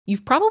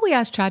You've probably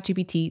asked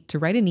ChatGPT to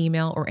write an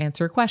email or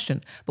answer a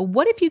question, but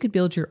what if you could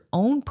build your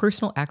own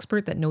personal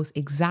expert that knows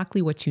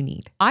exactly what you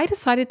need? I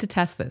decided to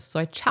test this, so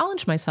I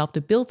challenged myself to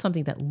build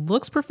something that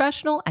looks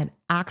professional and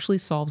actually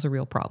solves a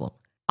real problem.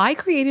 I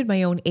created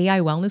my own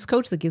AI wellness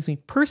coach that gives me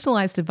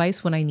personalized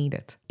advice when I need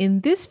it. In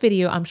this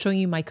video, I'm showing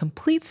you my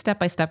complete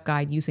step-by-step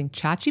guide using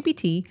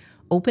ChatGPT,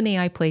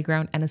 OpenAI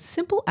Playground, and a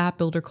simple app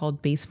builder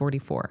called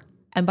Base44.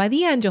 And by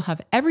the end, you'll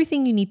have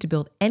everything you need to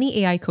build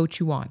any AI coach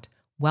you want.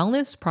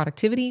 Wellness,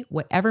 productivity,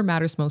 whatever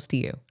matters most to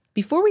you.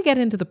 Before we get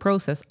into the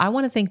process, I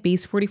want to thank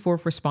Base44 for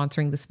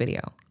sponsoring this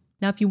video.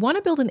 Now, if you want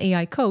to build an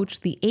AI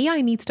coach, the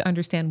AI needs to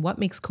understand what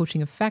makes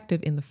coaching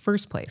effective in the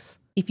first place.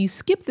 If you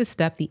skip this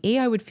step, the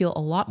AI would feel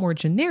a lot more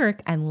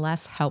generic and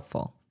less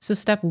helpful. So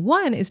step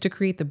one is to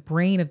create the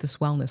brain of this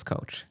wellness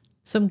coach.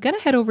 So I'm going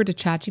to head over to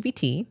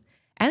ChatGPT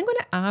and I'm going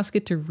to ask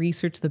it to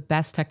research the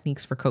best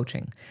techniques for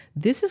coaching.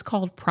 This is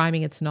called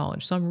priming its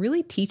knowledge. So I'm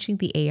really teaching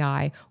the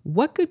AI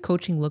what good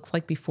coaching looks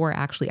like before I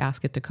actually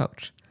ask it to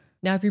coach.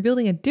 Now, if you're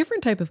building a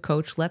different type of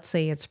coach, let's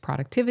say it's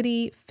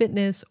productivity,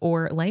 fitness,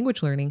 or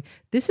language learning,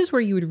 this is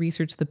where you would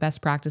research the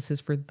best practices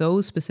for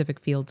those specific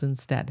fields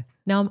instead.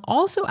 Now, I'm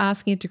also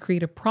asking it to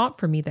create a prompt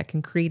for me that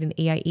can create an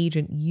AI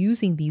agent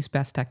using these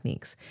best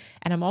techniques.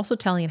 And I'm also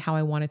telling it how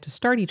I want it to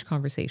start each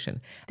conversation.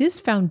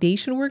 This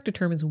foundation work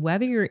determines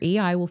whether your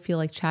AI will feel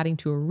like chatting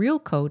to a real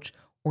coach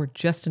or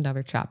just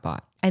another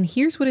chatbot. And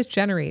here's what it's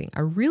generating,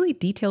 a really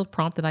detailed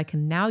prompt that I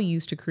can now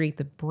use to create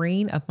the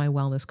brain of my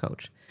wellness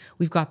coach.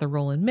 We've got the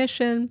role and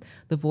mission,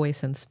 the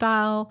voice and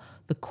style,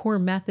 the core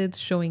methods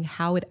showing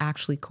how it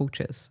actually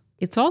coaches.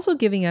 It's also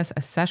giving us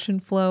a session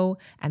flow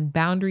and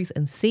boundaries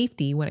and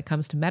safety when it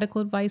comes to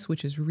medical advice,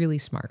 which is really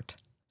smart.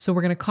 So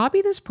we're going to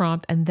copy this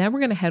prompt and then we're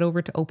going to head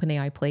over to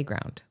OpenAI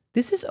Playground.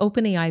 This is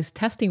OpenAI's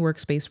testing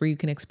workspace where you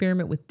can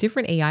experiment with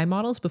different AI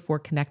models before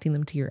connecting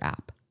them to your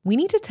app. We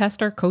need to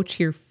test our coach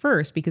here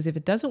first because if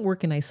it doesn't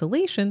work in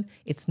isolation,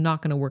 it's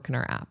not going to work in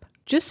our app.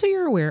 Just so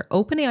you're aware,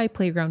 OpenAI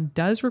Playground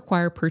does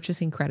require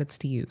purchasing credits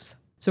to use.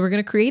 So we're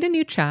going to create a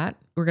new chat,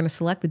 we're going to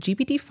select the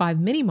GPT-5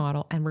 mini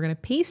model, and we're going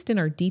to paste in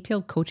our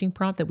detailed coaching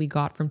prompt that we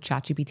got from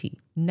ChatGPT.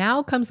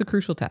 Now comes the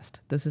crucial test.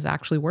 Does this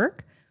actually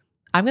work?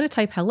 I'm going to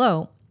type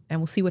hello,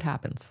 and we'll see what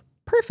happens.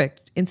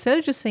 Perfect. Instead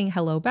of just saying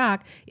hello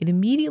back, it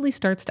immediately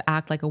starts to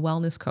act like a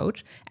wellness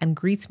coach and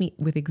greets me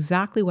with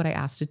exactly what I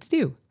asked it to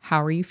do.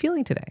 How are you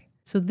feeling today?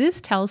 So this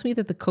tells me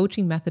that the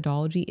coaching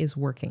methodology is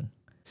working.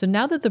 So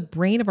now that the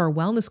brain of our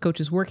wellness coach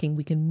is working,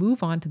 we can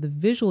move on to the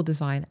visual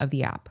design of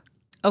the app.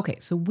 Okay,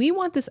 so we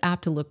want this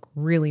app to look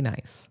really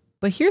nice.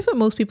 But here's what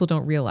most people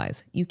don't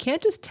realize. You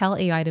can't just tell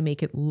AI to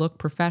make it look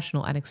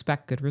professional and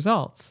expect good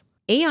results.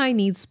 AI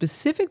needs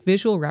specific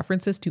visual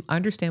references to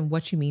understand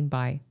what you mean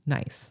by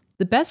nice.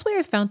 The best way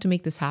I've found to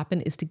make this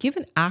happen is to give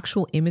an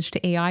actual image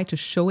to AI to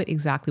show it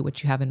exactly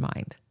what you have in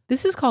mind.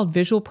 This is called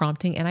visual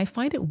prompting, and I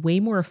find it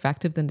way more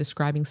effective than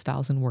describing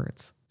styles in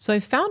words. So I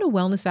found a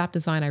wellness app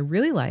design I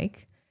really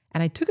like,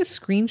 and I took a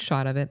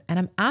screenshot of it, and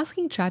I'm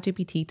asking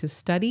ChatGPT to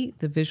study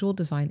the visual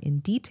design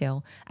in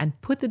detail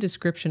and put the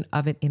description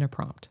of it in a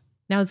prompt.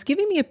 Now it's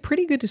giving me a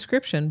pretty good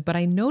description, but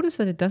I notice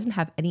that it doesn't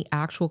have any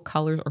actual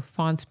colors or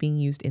fonts being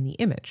used in the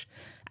image.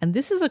 And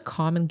this is a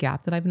common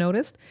gap that I've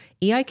noticed.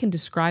 AI can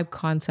describe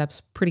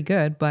concepts pretty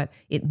good, but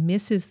it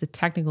misses the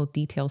technical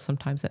details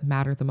sometimes that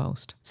matter the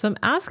most. So I'm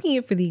asking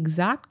it for the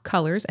exact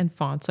colors and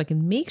fonts so I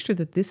can make sure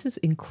that this is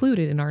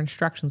included in our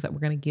instructions that we're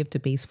going to give to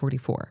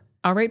Base44.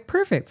 All right,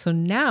 perfect. So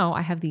now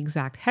I have the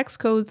exact hex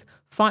codes,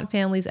 font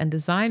families, and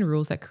design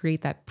rules that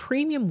create that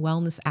premium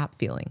wellness app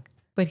feeling.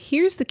 But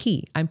here's the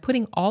key. I'm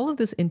putting all of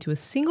this into a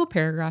single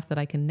paragraph that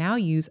I can now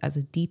use as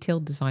a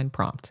detailed design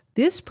prompt.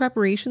 This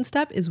preparation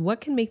step is what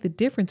can make the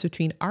difference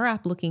between our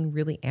app looking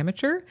really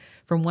amateur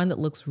from one that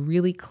looks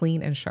really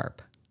clean and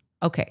sharp.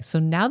 Okay, so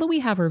now that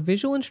we have our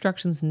visual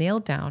instructions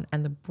nailed down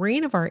and the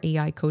brain of our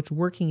AI coach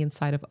working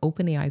inside of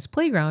OpenAI's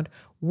Playground,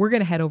 we're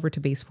going to head over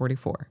to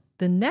Base44.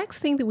 The next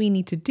thing that we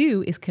need to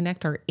do is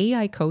connect our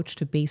AI coach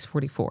to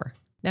Base44.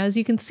 Now, as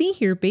you can see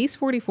here,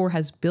 Base44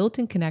 has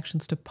built-in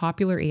connections to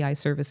popular AI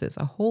services,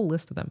 a whole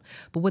list of them.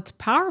 But what's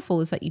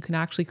powerful is that you can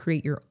actually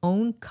create your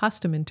own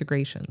custom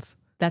integrations.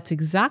 That's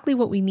exactly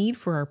what we need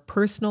for our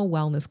personal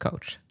wellness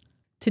coach.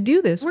 To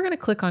do this, we're going to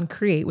click on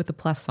Create with the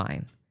plus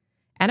sign.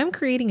 And I'm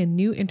creating a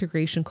new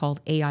integration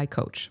called AI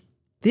Coach.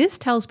 This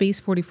tells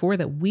Base44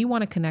 that we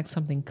want to connect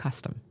something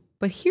custom.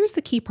 But here's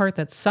the key part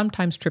that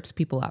sometimes trips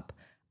people up.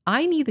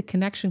 I need the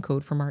connection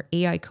code from our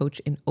AI coach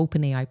in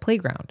OpenAI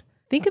Playground.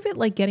 Think of it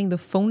like getting the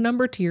phone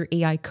number to your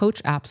AI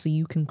coach app so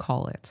you can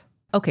call it.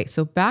 Okay,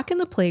 so back in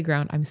the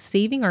Playground, I'm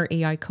saving our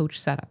AI coach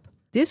setup.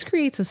 This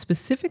creates a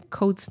specific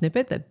code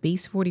snippet that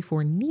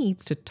Base44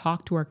 needs to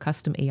talk to our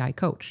custom AI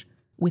coach.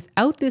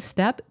 Without this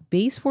step,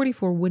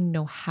 Base44 wouldn't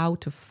know how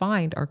to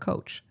find our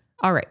coach.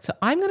 All right, so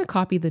I'm going to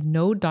copy the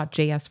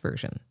node.js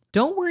version.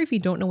 Don't worry if you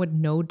don't know what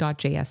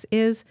node.js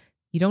is.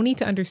 You don't need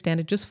to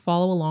understand it, just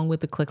follow along with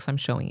the clicks I'm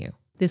showing you.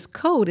 This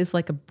code is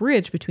like a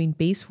bridge between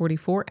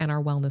Base44 and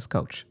our wellness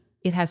coach.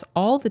 It has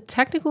all the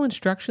technical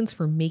instructions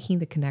for making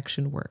the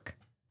connection work.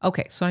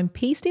 Okay, so I'm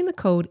pasting the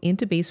code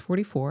into Base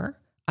 44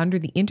 under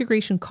the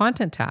Integration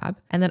Content tab,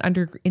 and then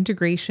under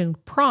Integration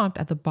Prompt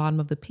at the bottom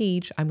of the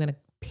page, I'm going to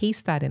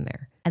paste that in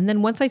there. And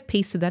then once I've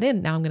pasted that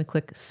in, now I'm going to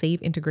click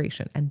Save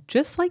Integration. And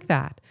just like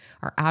that,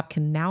 our app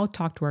can now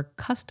talk to our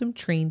custom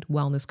trained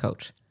wellness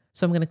coach.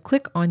 So I'm going to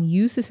click on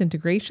Use this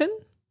integration,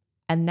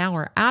 and now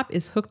our app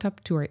is hooked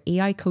up to our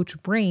AI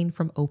coach brain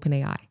from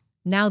OpenAI.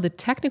 Now the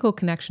technical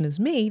connection is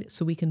made,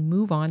 so we can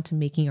move on to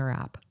making our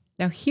app.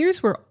 Now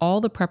here's where all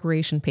the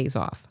preparation pays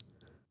off.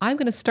 I'm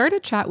going to start a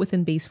chat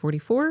within Base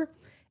 44,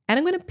 and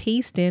I'm going to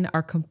paste in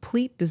our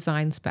complete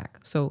design spec.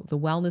 So the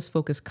wellness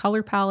focused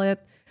color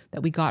palette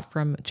that we got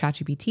from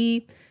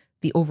ChatGPT,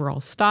 the overall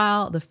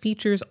style, the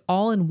features,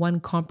 all in one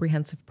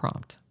comprehensive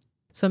prompt.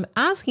 So I'm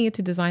asking it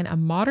to design a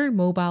modern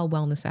mobile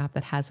wellness app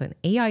that has an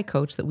AI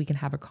coach that we can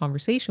have a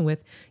conversation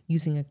with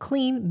using a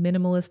clean,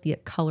 minimalist,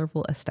 yet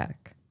colorful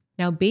aesthetic.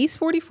 Now Base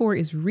 44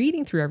 is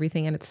reading through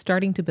everything and it's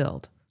starting to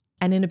build.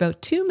 And in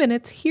about 2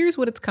 minutes, here's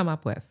what it's come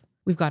up with.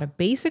 We've got a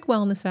basic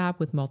wellness app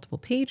with multiple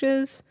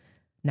pages,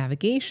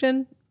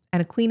 navigation,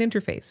 and a clean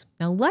interface.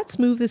 Now let's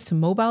move this to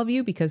mobile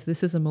view because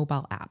this is a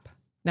mobile app.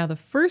 Now the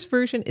first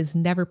version is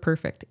never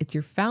perfect. It's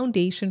your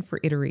foundation for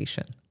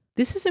iteration.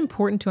 This is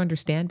important to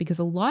understand because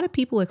a lot of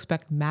people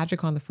expect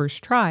magic on the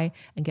first try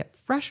and get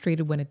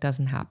frustrated when it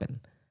doesn't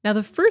happen. Now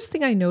the first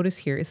thing I notice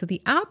here is that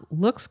the app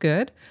looks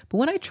good, but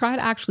when I try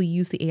to actually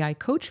use the AI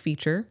coach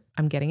feature,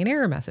 I'm getting an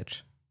error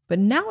message. But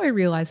now I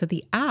realize that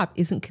the app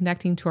isn't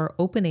connecting to our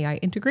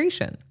OpenAI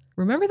integration.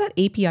 Remember that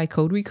API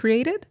code we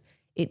created?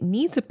 It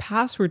needs a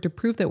password to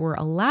prove that we're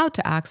allowed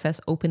to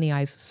access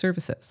OpenAI's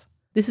services.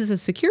 This is a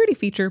security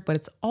feature, but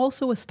it's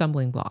also a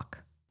stumbling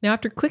block. Now,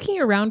 after clicking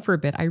around for a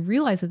bit, I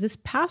realized that this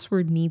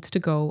password needs to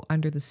go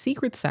under the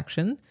secret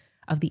section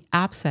of the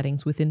app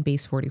settings within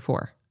Base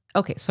 44.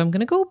 Okay, so I'm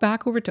going to go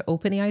back over to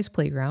OpenAI's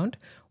Playground.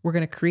 We're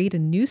going to create a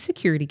new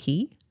security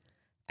key,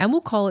 and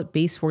we'll call it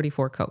Base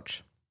 44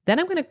 Coach. Then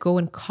I'm going to go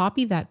and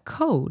copy that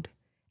code,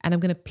 and I'm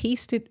going to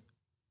paste it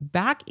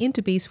back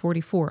into Base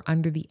 44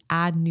 under the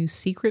Add New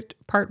Secret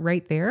part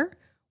right there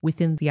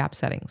within the app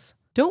settings.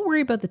 Don't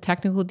worry about the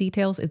technical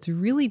details. It's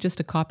really just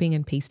a copying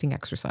and pasting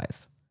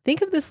exercise.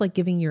 Think of this like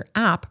giving your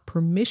app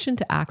permission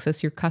to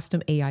access your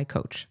custom AI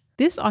coach.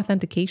 This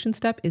authentication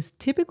step is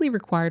typically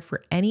required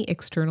for any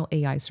external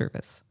AI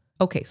service.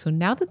 Okay, so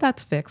now that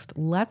that's fixed,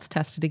 let's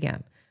test it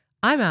again.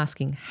 I'm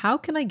asking, how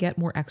can I get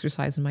more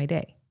exercise in my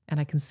day? And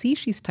I can see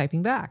she's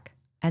typing back.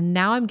 And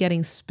now I'm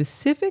getting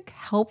specific,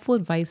 helpful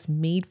advice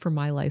made for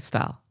my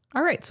lifestyle.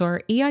 All right, so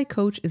our AI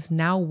coach is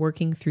now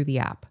working through the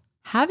app.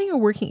 Having a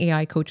working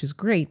AI coach is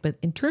great, but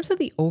in terms of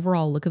the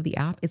overall look of the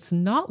app, it's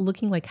not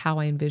looking like how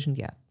I envisioned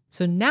yet.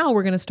 So now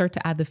we're going to start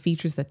to add the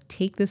features that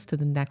take this to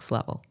the next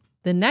level.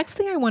 The next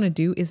thing I want to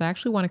do is I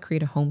actually want to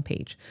create a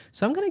homepage.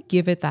 So I'm going to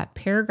give it that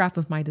paragraph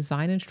of my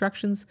design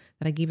instructions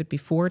that I gave it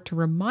before to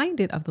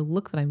remind it of the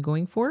look that I'm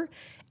going for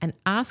and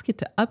ask it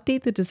to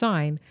update the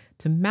design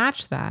to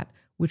match that,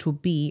 which will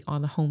be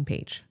on the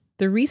homepage.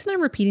 The reason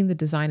I'm repeating the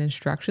design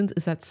instructions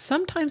is that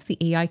sometimes the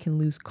AI can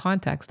lose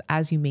context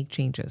as you make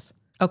changes.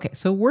 Okay,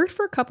 so it worked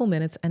for a couple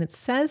minutes and it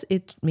says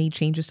it made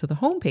changes to the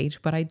homepage,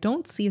 but I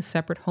don't see a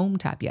separate home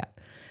tab yet.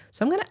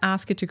 So I'm going to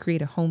ask it to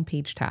create a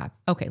homepage tab.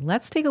 Okay,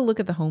 let's take a look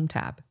at the home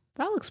tab.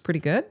 That looks pretty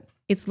good.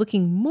 It's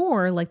looking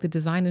more like the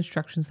design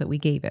instructions that we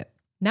gave it.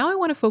 Now I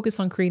want to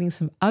focus on creating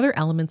some other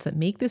elements that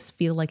make this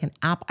feel like an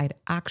app I'd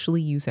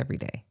actually use every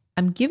day.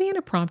 I'm giving it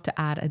a prompt to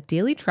add a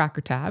daily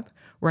tracker tab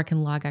where I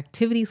can log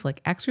activities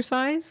like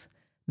exercise,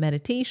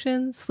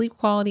 meditation, sleep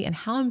quality, and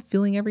how I'm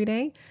feeling every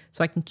day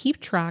so I can keep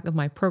track of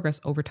my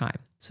progress over time.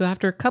 So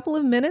after a couple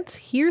of minutes,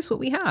 here's what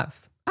we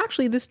have.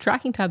 Actually, this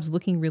tracking tab's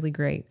looking really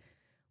great.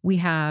 We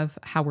have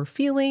how we're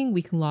feeling.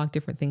 We can log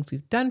different things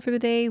we've done for the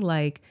day,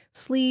 like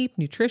sleep,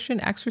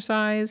 nutrition,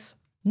 exercise.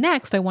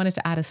 Next, I wanted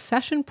to add a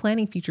session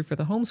planning feature for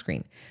the home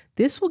screen.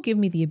 This will give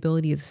me the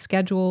ability to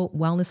schedule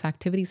wellness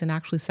activities and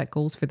actually set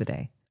goals for the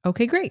day.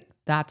 Okay, great.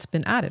 That's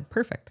been added.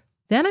 Perfect.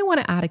 Then I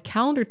want to add a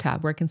calendar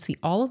tab where I can see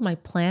all of my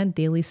planned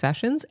daily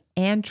sessions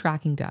and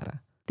tracking data.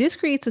 This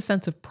creates a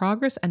sense of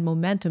progress and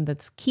momentum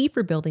that's key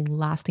for building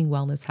lasting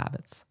wellness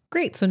habits.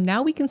 Great. So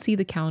now we can see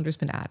the calendar's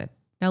been added.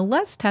 Now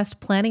let's test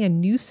planning a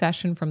new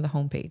session from the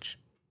homepage.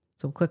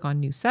 So we'll click on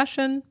new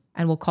session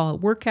and we'll call it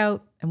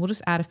workout and we'll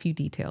just add a few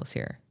details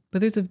here.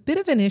 But there's a bit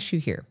of an issue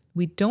here.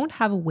 We don't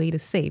have a way to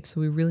save,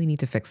 so we really need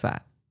to fix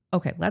that.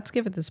 Okay, let's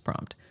give it this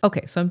prompt.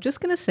 Okay, so I'm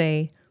just going to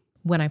say,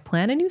 when I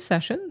plan a new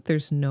session,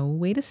 there's no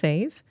way to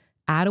save,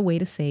 add a way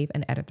to save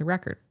and edit the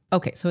record.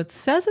 Okay, so it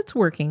says it's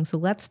working, so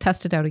let's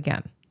test it out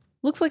again.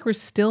 Looks like we're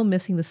still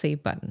missing the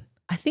save button.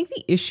 I think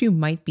the issue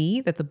might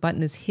be that the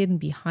button is hidden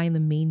behind the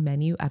main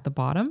menu at the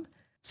bottom.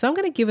 So I'm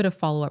going to give it a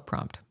follow-up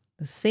prompt.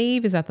 The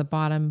save is at the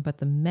bottom, but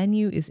the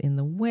menu is in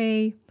the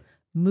way.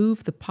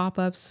 Move the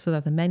pop-ups so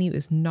that the menu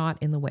is not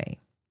in the way.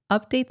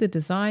 Update the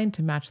design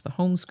to match the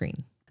home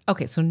screen.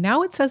 Okay, so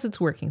now it says it's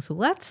working, so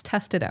let's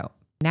test it out.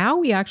 Now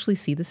we actually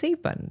see the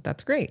save button.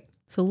 That's great.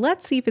 So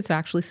let's see if it's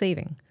actually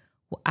saving.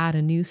 We'll add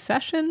a new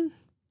session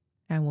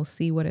and we'll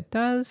see what it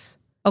does.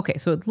 Okay,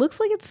 so it looks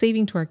like it's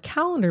saving to our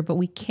calendar, but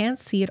we can't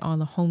see it on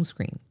the home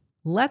screen.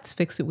 Let's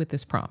fix it with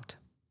this prompt.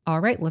 All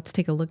right, let's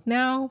take a look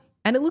now.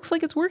 And it looks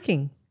like it's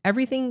working.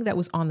 Everything that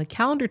was on the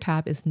calendar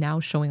tab is now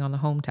showing on the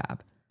home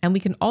tab. And we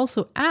can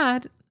also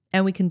add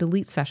and we can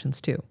delete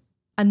sessions too.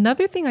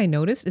 Another thing I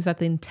noticed is that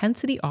the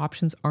intensity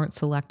options aren't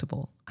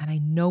selectable. And I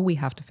know we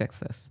have to fix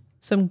this.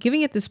 So I'm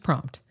giving it this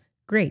prompt.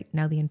 Great,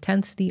 now the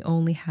intensity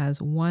only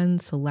has one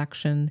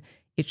selection.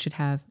 It should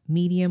have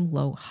medium,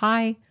 low,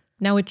 high.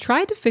 Now it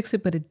tried to fix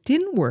it, but it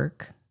didn't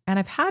work. And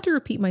I've had to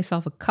repeat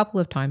myself a couple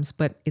of times,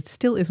 but it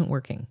still isn't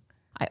working.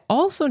 I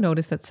also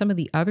noticed that some of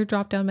the other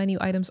drop-down menu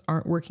items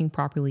aren't working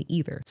properly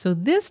either. So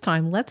this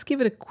time, let's give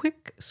it a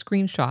quick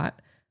screenshot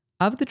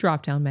of the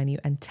drop-down menu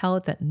and tell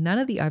it that none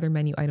of the other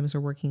menu items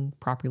are working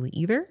properly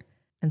either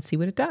and see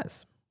what it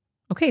does.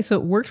 Okay, so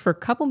it worked for a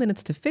couple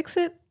minutes to fix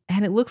it,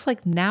 and it looks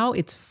like now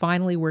it's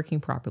finally working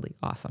properly.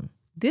 Awesome.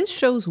 This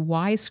shows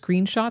why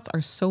screenshots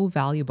are so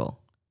valuable.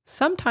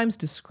 Sometimes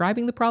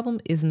describing the problem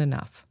isn't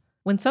enough.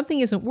 When something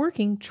isn't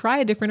working, try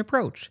a different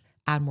approach.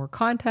 Add more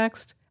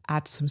context,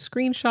 add some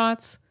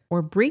screenshots,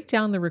 or break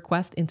down the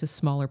request into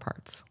smaller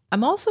parts.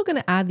 I'm also going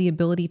to add the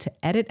ability to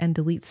edit and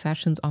delete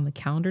sessions on the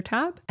calendar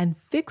tab and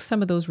fix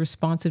some of those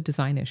responsive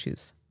design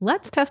issues.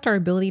 Let's test our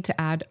ability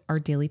to add our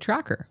daily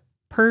tracker.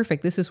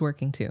 Perfect, this is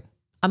working too.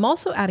 I'm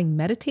also adding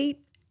meditate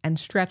and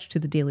stretch to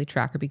the daily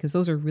tracker because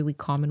those are really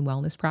common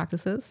wellness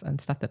practices and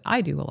stuff that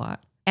I do a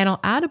lot. And I'll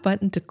add a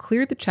button to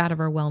clear the chat of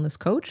our wellness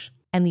coach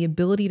and the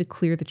ability to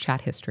clear the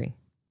chat history.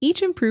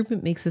 Each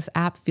improvement makes this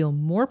app feel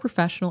more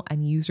professional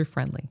and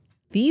user-friendly.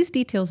 These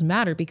details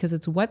matter because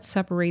it's what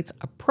separates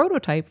a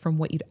prototype from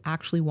what you'd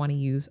actually want to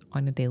use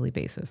on a daily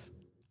basis.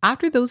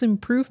 After those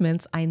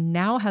improvements, I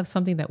now have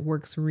something that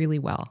works really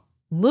well.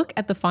 Look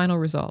at the final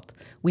result.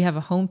 We have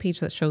a homepage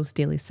that shows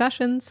daily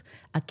sessions,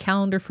 a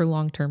calendar for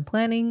long-term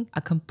planning,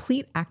 a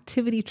complete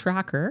activity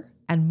tracker,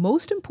 and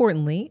most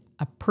importantly,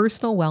 a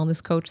personal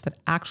wellness coach that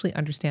actually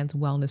understands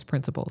wellness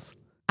principles.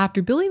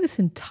 After building this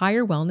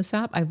entire wellness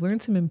app, I've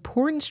learned some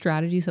important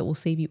strategies that will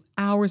save you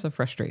hours of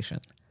frustration.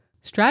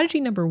 Strategy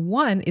number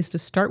 1 is to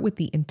start with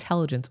the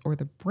intelligence or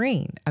the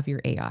brain of your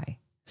AI.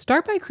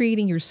 Start by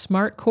creating your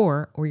smart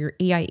core or your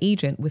AI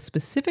agent with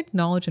specific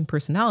knowledge and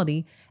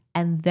personality,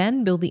 and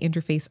then build the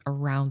interface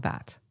around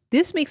that.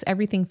 This makes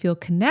everything feel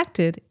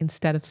connected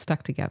instead of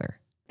stuck together.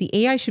 The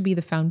AI should be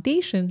the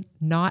foundation,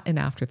 not an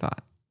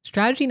afterthought.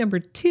 Strategy number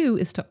 2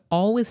 is to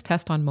always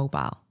test on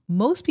mobile.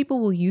 Most people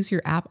will use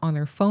your app on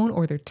their phone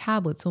or their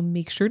tablet, so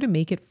make sure to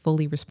make it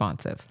fully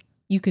responsive.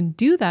 You can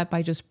do that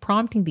by just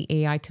prompting the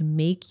AI to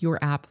make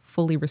your app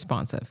fully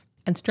responsive.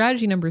 And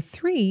strategy number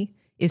 3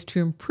 is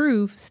to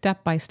improve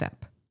step by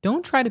step.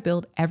 Don't try to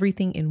build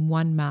everything in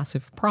one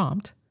massive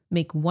prompt.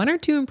 Make 1 or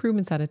 2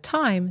 improvements at a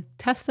time,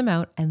 test them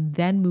out, and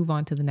then move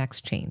on to the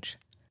next change.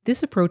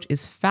 This approach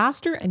is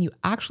faster and you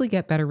actually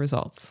get better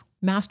results.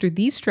 Master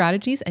these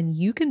strategies and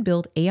you can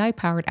build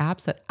AI-powered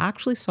apps that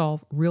actually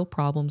solve real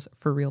problems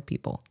for real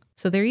people.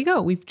 So there you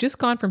go. We've just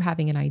gone from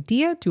having an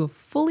idea to a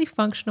fully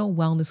functional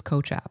wellness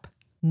coach app.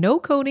 No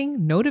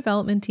coding, no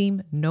development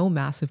team, no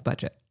massive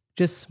budget.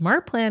 Just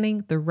smart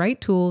planning, the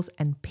right tools,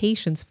 and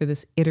patience for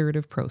this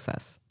iterative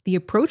process. The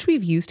approach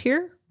we've used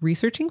here,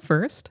 researching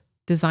first,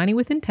 designing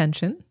with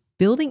intention,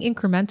 building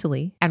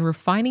incrementally, and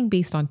refining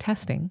based on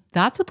testing,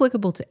 that's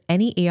applicable to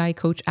any AI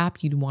coach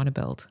app you'd want to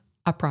build.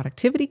 A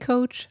productivity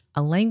coach,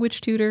 a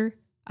language tutor,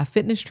 a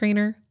fitness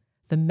trainer,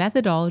 the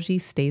methodology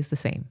stays the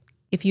same.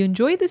 If you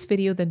enjoyed this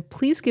video, then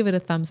please give it a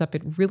thumbs up.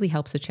 It really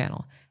helps the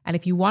channel. And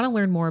if you want to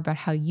learn more about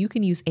how you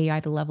can use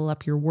AI to level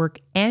up your work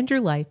and your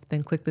life,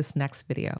 then click this next video.